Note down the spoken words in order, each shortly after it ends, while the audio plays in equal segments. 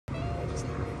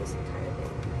this kind of thing.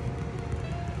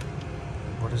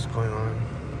 What is going on?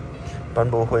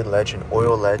 Banbohui Legend,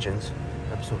 Oil Legends,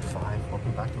 episode 5.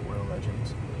 Welcome back to Oil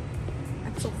Legends.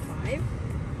 Episode 5?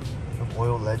 Of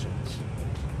Oil Legends.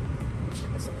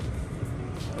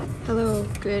 Hello,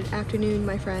 good afternoon,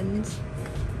 my friends.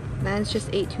 Man's just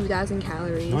ate 2,000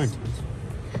 calories. No, I didn't.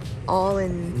 All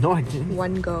in No, I didn't.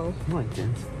 one go. No, I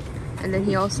didn't. And then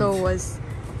he also was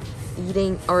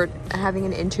eating or having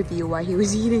an interview while he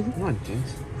was eating. No, I didn't.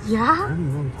 I Yeah? don't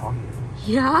even know what I'm talking about.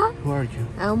 Yeah? Who are you?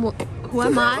 Who am I? Who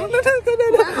am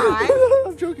I?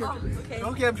 I'm joking. Oh,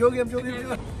 okay. I'm joking.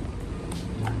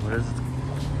 What is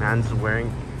it? Man's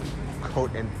wearing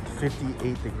coat in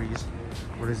 58 degrees.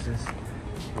 What is this?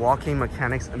 Walking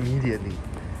mechanics immediately.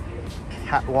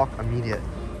 Catwalk immediate.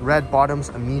 Red bottoms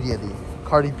immediately.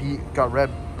 Cardi B got red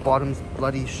bottoms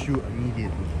bloody shoe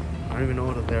immediately. I don't even know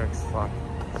what the lyrics fuck.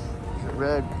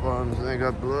 Red bottoms and they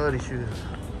got bloody shoes.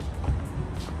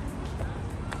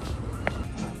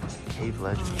 Cave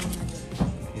legend.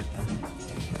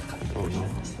 Oh no.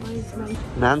 Why is my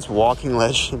Man's walking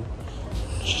legend.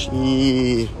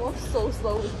 Gee. walk so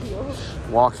slow with heels?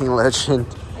 Walking legend.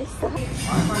 I suck.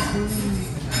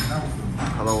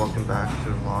 Hello, welcome back to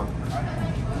the vlog.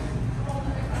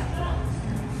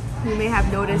 You may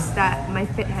have noticed that my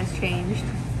fit has changed.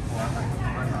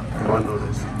 No one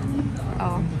noticed.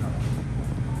 Oh.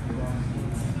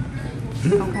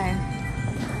 Okay.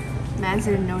 Mans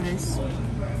didn't notice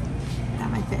that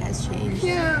my fit has changed.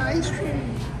 Yeah, ice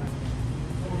cream.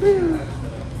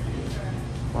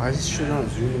 Why is this shit not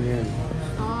zooming in?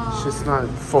 It's just not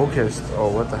focused. Oh,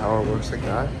 what the hell? It works like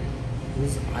that?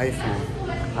 This is iPhone.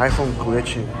 iPhone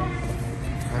glitching.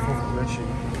 iPhone glitching.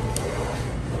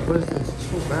 What is this? It's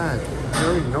so bad. I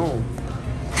already know.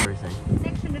 Everything.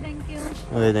 Next one, thank you.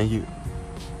 Okay, thank you.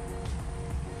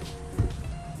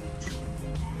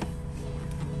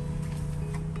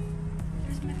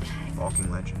 Where's my bag?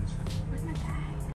 Walking legends. Where's my bag?